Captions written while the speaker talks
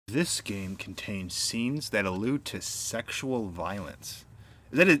This game contains scenes that allude to sexual violence.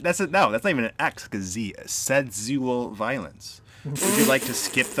 No, that's not even an X, because Z. Sexual violence. Would you like to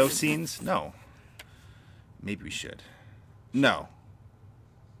skip those scenes? No. Maybe we should. No.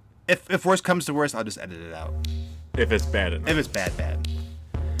 If worse comes to worse, I'll just edit it out. If it's bad enough. If it's bad.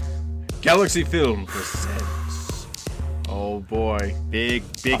 Galaxy Film presents. Oh boy. Big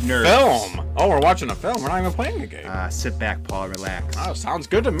nerds. Film! Oh, we're watching a film. We're not even playing a game. Sit back, Paul. Relax. Oh, sounds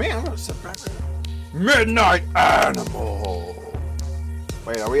good to me. I'm gonna sit back. Midnight Animal.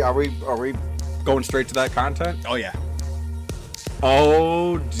 Wait, are we going straight to that content? Oh yeah.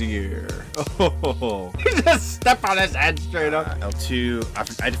 Oh dear. Oh. He just stepped on his head straight up. L2.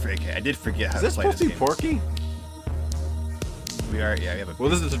 I did forget how to play this game. Is this supposed to be Porky? We are. Yeah, we have a. Well,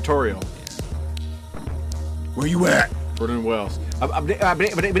 this is a tutorial. Yeah. Where you at? We're in Wales.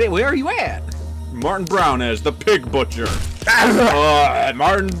 Where are you at? Martin Brown as the pig butcher.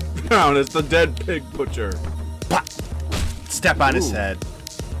 Martin Brown as the dead pig butcher. Pop. Step on his head.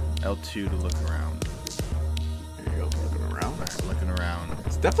 L2 to look around. There you go, looking around. Right, looking around.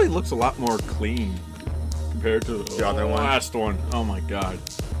 It definitely looks a lot more clean compared to the other one. Last one. Oh my god.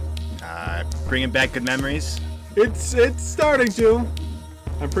 Bringing back good memories. It's starting to.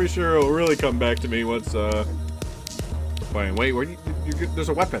 I'm pretty sure it'll really come back to me once we're playing. Wait, where there's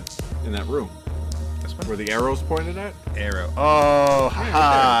a weapon in that room. This one? Where the arrow's pointed at? Arrow. Oh,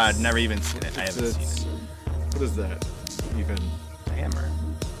 haha. I've never even seen it. I haven't seen it. What is that? Even a hammer.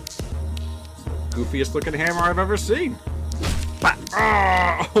 It's the goofiest looking hammer I've ever seen. Bah.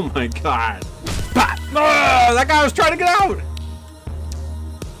 Oh my god. Bah. Oh, that guy was trying to get out.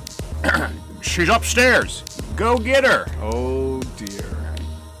 She's upstairs. Go get her. Oh dear.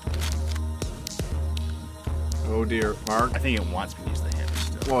 Oh dear. Mark? I think it wants me to use the hammer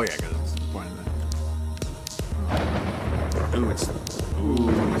still. Oh yeah, because it's pointing at. Ooh, it's this.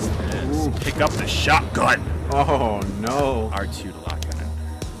 Ooh. Pick up the shotgun. Oh no. R2 to lock on it.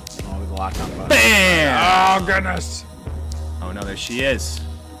 Oh, the lock on button. Bam! Oh goodness. Oh no, there she is.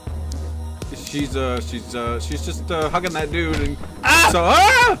 She's just hugging that dude and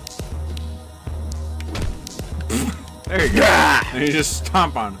There you go. And you just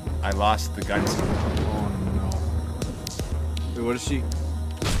stomp on him. I lost the guns. Oh no. Wait, what is she?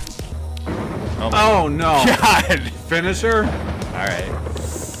 Oh no. God. Finish her? Alright.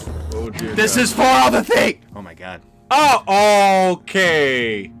 Oh dear. This is for all the thing! Oh my god. Oh,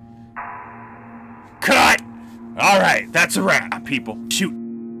 okay. Cut! Alright, that's a wrap, people. Shoot.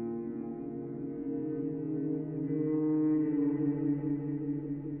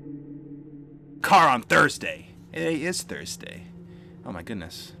 Car on Thursday. It is Thursday. Oh my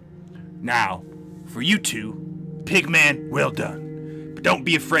goodness. Now, for you two, Pigman, well done. But don't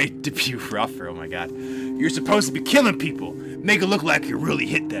be afraid to be rougher, oh my god. You're supposed to be killing people. Make it look like you really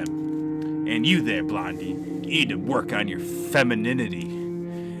hit them. And you there, Blondie, you need to work on your femininity.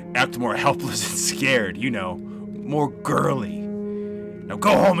 Act more helpless and scared, you know, more girly. Now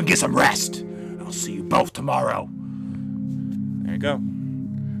go home and get some rest. I'll see you both tomorrow. There you go.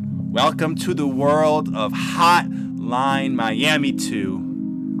 Welcome to the world of Hotline Miami 2.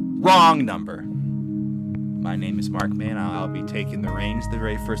 Wrong number. My name is Markman. I'll be taking the reins the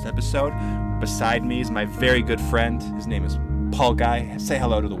very first episode. Beside me is my very good friend. His name is Paulguy. Say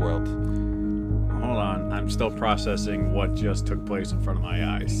hello to the world. Hold on. I'm still processing what just took place in front of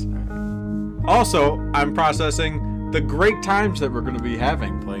my eyes. Also, I'm processing the great times that we're going to be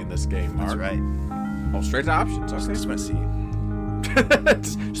having playing this game, Mark. That's right. Oh, straight to options. Okay. Just want to see.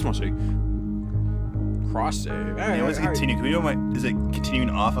 Just want to see. Cross save. Yeah, let's continue. Can we do is it continuing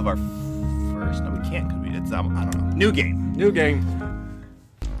off of our first? No, we can't. Cause it's I don't know. New game. New game.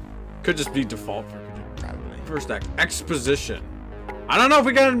 Could just be default. Probably. First act. Exposition. I don't know if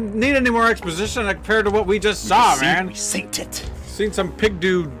we're gonna need any more exposition compared to what we just saw, man. We synced it. Seen some pig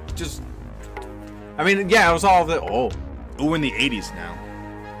dude just. I mean, yeah, it was all the. Oh, we're in the 80s now.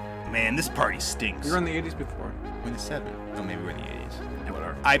 Man, this party stinks. You were in the 80s before. We're in the 70s. Oh, maybe we're in the 80s. Yeah,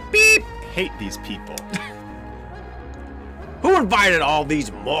 whatever. I hate these people. Who invited all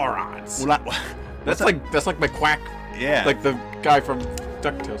these morons? Well, that's like my quack. Yeah. Like the guy from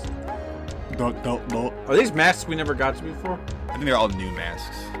DuckTales. Are these masks we never got to before? I think they're all new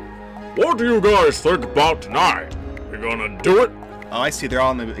masks. What do you guys think about tonight? You gonna do it? Oh, I see. They're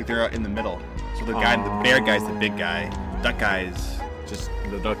all in the middle. So the guy, the bear guy's the big guy. The duck guy is just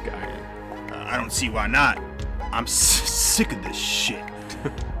the duck guy. I don't see why not. I'm sick of this shit.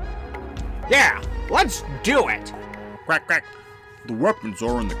 Yeah, let's do it. Quack, quack. The weapons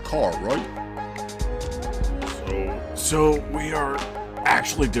are in the car, right? So we are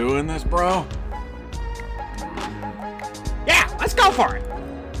actually doing this, bro? Yeah, let's go for it.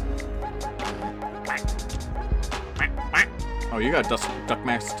 Oh, you got duck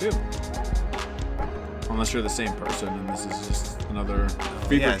masks too. Unless you're the same person, and this is just another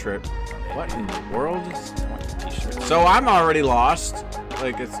fever trip. What in the world? So I'm already lost.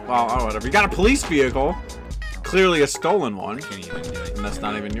 Like it's well, whatever. You got a police vehicle, clearly a stolen one, and that's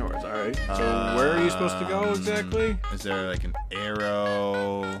not even yours. All right. So where are you supposed to go exactly? Is there like an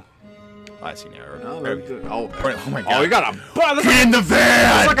arrow? Oh, I see an arrow. No, oh my god! Oh, you got a get in the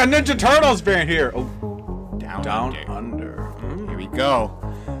van! It's like a Ninja Turtles van here. Oh, down under. Here we go.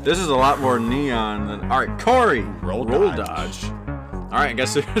 This is a lot more neon than. All right, Corey. Roll dodge. All right, I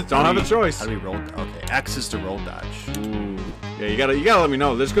guess we don't have a choice. How do we roll? Okay, X is to roll dodge. Ooh. Yeah, you gotta let me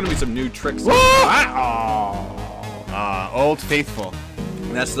know. There's gonna be some new tricks. Old Faithful.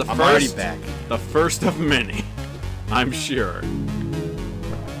 That's the I'm first. already back. The first of many, I'm sure.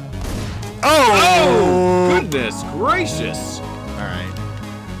 Oh! Goodness gracious! All right.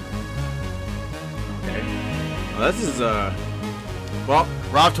 Okay. Well, this is well,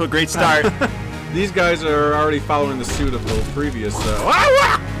 we're off to a great start. These guys are already following the suit of the previous. Oh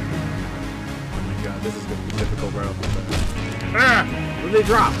my god, this is gonna be difficult right off the bat. Where did they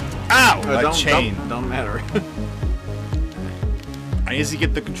drop? Ow! A chain. Don't matter. I need to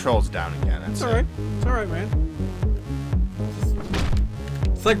get the controls down again. It's alright. It's alright, man.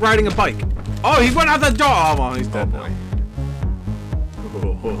 It's like riding a bike. Oh, he went out the door. Oh, well, he's dead now. I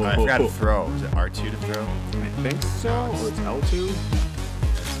forgot to throw. Is it R2 to throw? I think so. Or it's L2?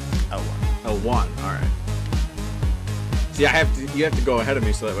 L1. L1. Alright. See, you have to go ahead of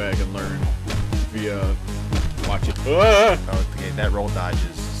me so that way I can learn via watching. Oh, okay, that roll dodge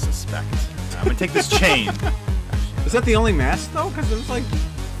is suspect. I'm gonna take this chain. Is that the only mask though? Because there's like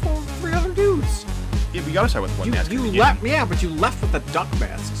 3 other dudes. Yeah, we gotta start with one mask. You left, yeah, but you left with the duck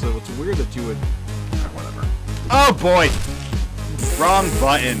mask, so it's weird that you would. Whatever. Oh boy! Wrong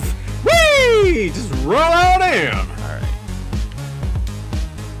button. Whee! Just roll out in. All right.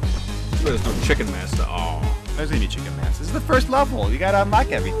 There's no chicken mask. Oh. There's gonna be chicken mask. This is the first level. You gotta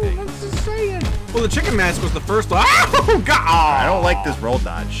unlock everything. I was just saying. Well, the chicken mask was the first level. Oh god! Oh. I don't like this roll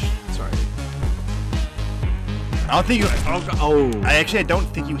dodge. Sorry. I don't think you. Oh. I don't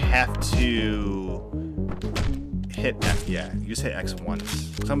think you have to hit F. Yeah, you just hit X once.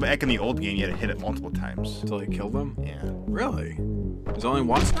 Back in the old game, you had to hit it multiple times Until you killed them? Yeah. Really? There's only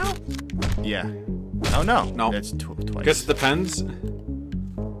once now? Yeah. Oh no. No. It's twice. I guess it depends. I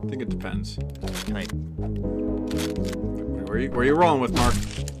think it depends. Can I? Where are you rolling with, Mark?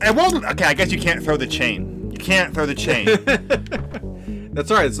 I won't. Okay, I guess you can't throw the chain. You can't throw the chain. That's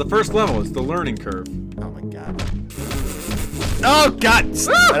alright. It's the first level. It's the learning curve. Oh my god. Oh god!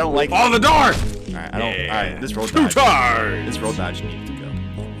 I don't like. Oh, the door! Alright, I don't. Yeah. Alright, this roll dodge. This roll dodge needs to go.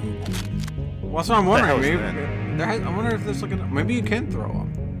 Well, that's what I'm wondering. Maybe I wonder if there's like maybe you can throw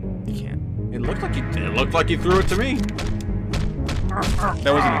them. You can't. It looked like you. It looked like you threw it to me.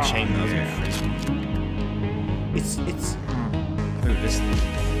 That wasn't a chain. That was a frisbee. It's. Through this thing.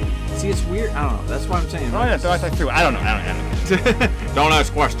 See, it's weird. I don't know. That's what I'm saying. Oh yeah, throw it through. I don't know. I don't. Don't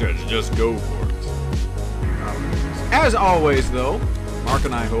ask questions. Just go for it. As always, though, Mark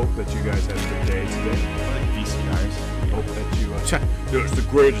and I hope that you guys had a good day today. Like VCRs. Hope that you. There's the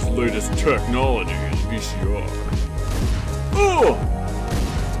greatest, latest technology is VCR. Oh!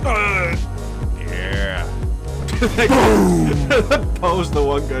 Yeah. That pose the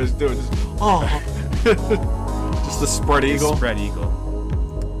one guy's doing. Just, oh. Just the spread eagle. Spread eagle.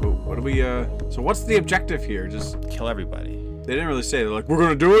 Ooh, what do we? So what's the objective here? Just kill everybody. They didn't really say. They're like, we're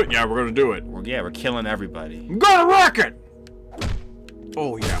gonna do it. Yeah, we're gonna do it. We're killing everybody. I'm gonna wreck it.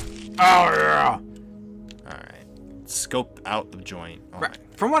 Oh yeah. Oh yeah. All right. Scope out the joint. Oh,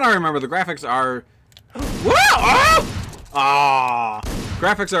 from what I remember, the graphics are. Whoa! Oh! Ah!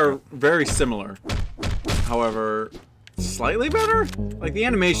 Graphics are very similar. However, slightly better. Like the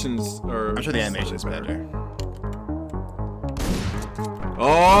animations are. I'm sure the animation's better.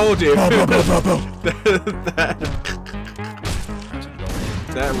 Oh dear.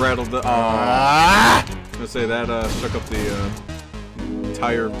 That rattled the. I was gonna say that shook up the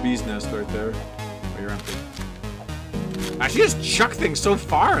entire bee's nest right there. Oh, you're empty. Actually, just chuck things so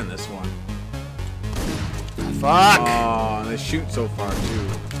far in this one. Fuck! Oh, and they shoot so far too.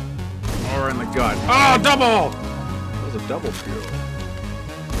 Or in the gut. Oh, double! That was a double kill.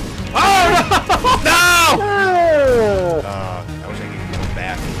 Oh no! I wish I could go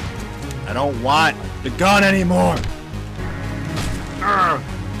back. I don't want the gun anymore.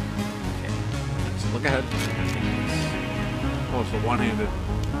 Okay. Just look ahead. Oh, it's a one-handed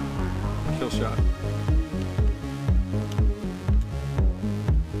kill shot.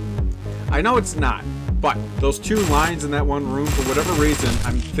 I know it's not, but those 2 lines in that one room, for whatever reason,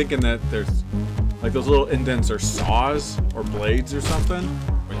 I'm thinking that there's Like those little indents are saws or blades or something.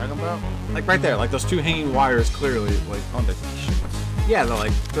 What are you talking about? Like right there, like those two hanging wires clearly, like On the t-shirts. yeah,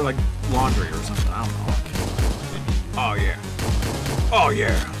 they're like laundry or something. I don't know. Oh yeah. Oh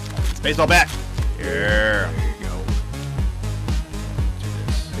yeah. Baseball bat. Yeah. There you go.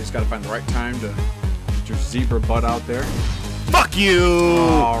 You just gotta find the right time to get your zebra butt out there. Fuck you!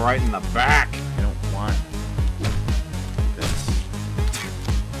 Oh, right in the back. I don't want this.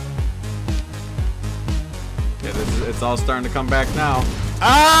 Yeah, it's all starting to come back now.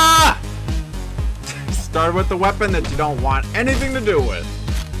 Ah! Start with the weapon that you don't want anything to do with.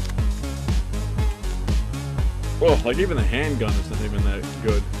 Oh, like even the handgun is not even that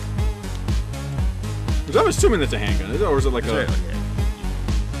good. Because I'm assuming it's a handgun, or is it like a...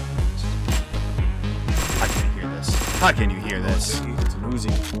 How can you hear this? How can you hear this? It's an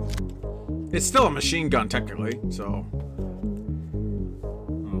Uzi. It's still a machine gun, technically, so...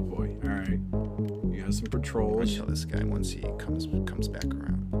 Oh boy, alright. You have some I'll patrols. kill this guy once he comes back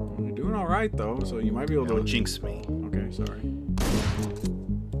around. You're doing alright, though, so you might be able to... Don't jinx me. Okay, sorry.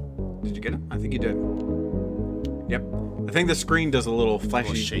 Did you get him? I think you did. Yep. I think the screen does a little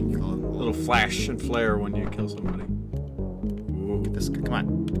flashy... Shake. Little flash and flare when you kill somebody. Ooh. This guy. Come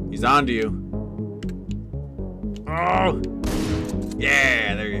on. He's onto you. Oh!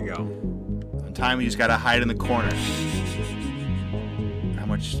 Yeah, there you go. In time, we just gotta hide in the corner. How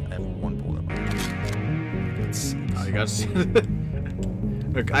much? I have one bullet. Oh, you gotta see.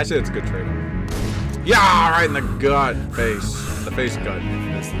 Look, I say it's a good trade-off. Yeah, right in the gut. Face. The face gut.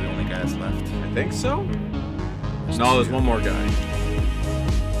 That's the only guy that's left. I think so? No, there's one more guy.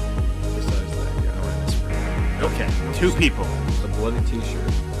 Besides that guy. Okay, 2 people. The bloody t-shirt.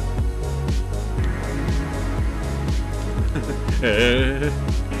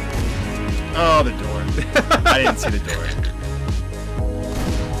 Oh, the door. I didn't see the door.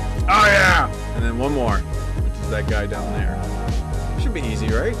 Oh yeah! And then one more, which is that guy down there. Should be easy,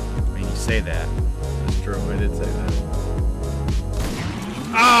 right? I mean, you say that. That's true, I did say that.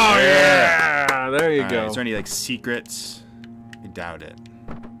 Oh yeah! There you go. Is there any like secrets? I doubt it.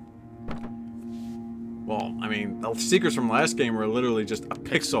 Well, I mean, the secrets from last game were literally just a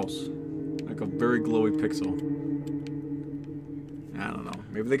pixel. Like a very glowy pixel. I don't know.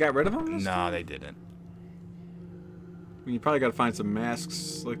 Maybe they got rid of them? No, they didn't. I mean, you probably gotta find some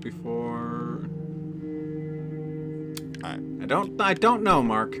masks like before. I don't know,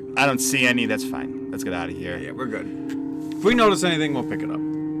 Mark. I don't see any. That's fine. Let's get out of here. Yeah, we're good. If we notice anything, we'll pick it up.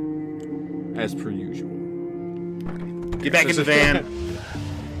 As per usual. Get back in the van.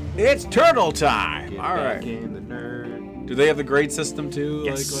 It's turtle time! Alright. In the nerd. Do they have the grade system too,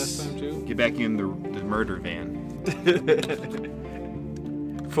 Yes. like last time too? Get back in the murder van.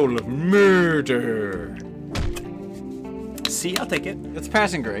 Full of murder. See, I'll take it. It's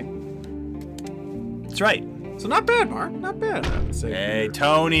passing grade. That's right. So not bad, Mark. Not bad, I would say. Hey,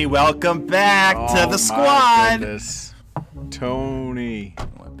 Tony, welcome back to Oh, the my squad. goodness. Tony.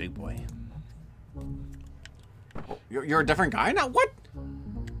 Oh, big boy. You're a different guy now? What?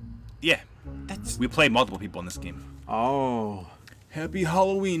 Yeah, That's... we play multiple people in this game. Oh. Happy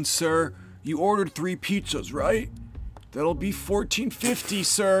Halloween, sir. You ordered 3 pizzas, right? That'll be $14.50,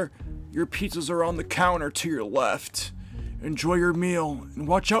 sir. Your pizzas are on the counter to your left. Enjoy your meal and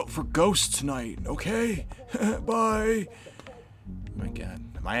watch out for ghosts tonight, okay? Bye. Oh my god.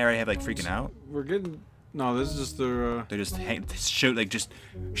 Am I already like freaking out? We're getting... No, this is just the... They're just shoot like just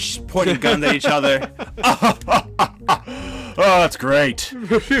pointing guns at each other. Oh, that's great.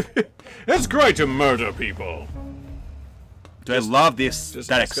 It's great to murder people. Do I love the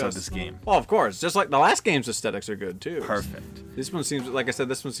aesthetics of this game? Well, of course. Just like the last game's aesthetics are good, too. Perfect. This one seems... Like I said,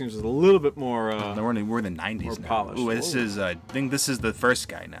 this one seems a little bit more... We're in the 90s more now. polished. Ooh, this is, I think this is the first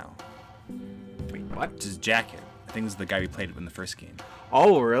guy now. Wait, what? This is Jacket. I think this is the guy we played in the first game.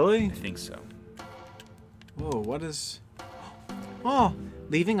 Oh, really? I think so. Whoa, what is... Oh,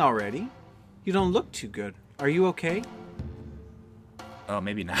 leaving already? You don't look too good. Are you okay? Oh,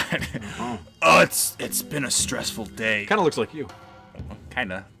 maybe not. Oh. Oh, it's been a stressful day. Kind of looks like you.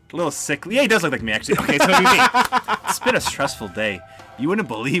 Kinda. A little sickly. Yeah, he does look like me, actually. Okay, so maybe it's been a stressful day. You wouldn't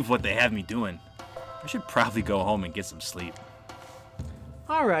believe what they have me doing. I should probably go home and get some sleep.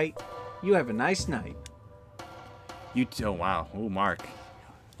 All right. You have a nice night. You too. Oh, wow. Oh, Mark.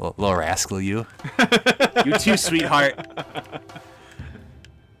 Little rascal, you. You too, sweetheart.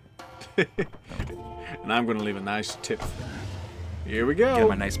 And I'm going to leave a nice tip. Here we Get go.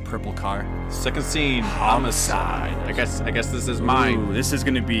 my nice purple car. Second scene, homicide. I guess this is mine. Ooh, this is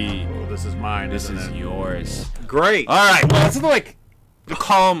gonna be. Oh, this is mine. This isn't is it? yours. Great. All right. Well, it's like the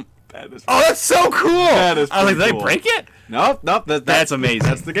calm. That is. Oh, that's so cool. That is I was like, pretty did cool. I break it? Nope. That's amazing.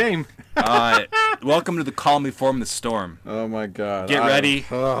 That's the game. Welcome to the calm before the storm. Oh my God. Get ready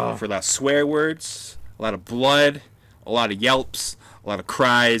for a lot of swear words, a lot of blood, a lot of yelps, a lot of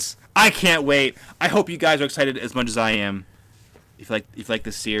cries. I can't wait. I hope you guys are excited as much as I am. If you like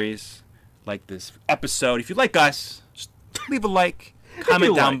this series, like this episode, if you like us, just leave a like,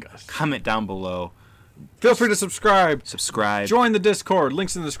 comment down below. Feel free to subscribe. Join the Discord.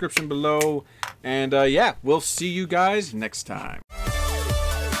 Links in the description below. And yeah, we'll see you guys next time.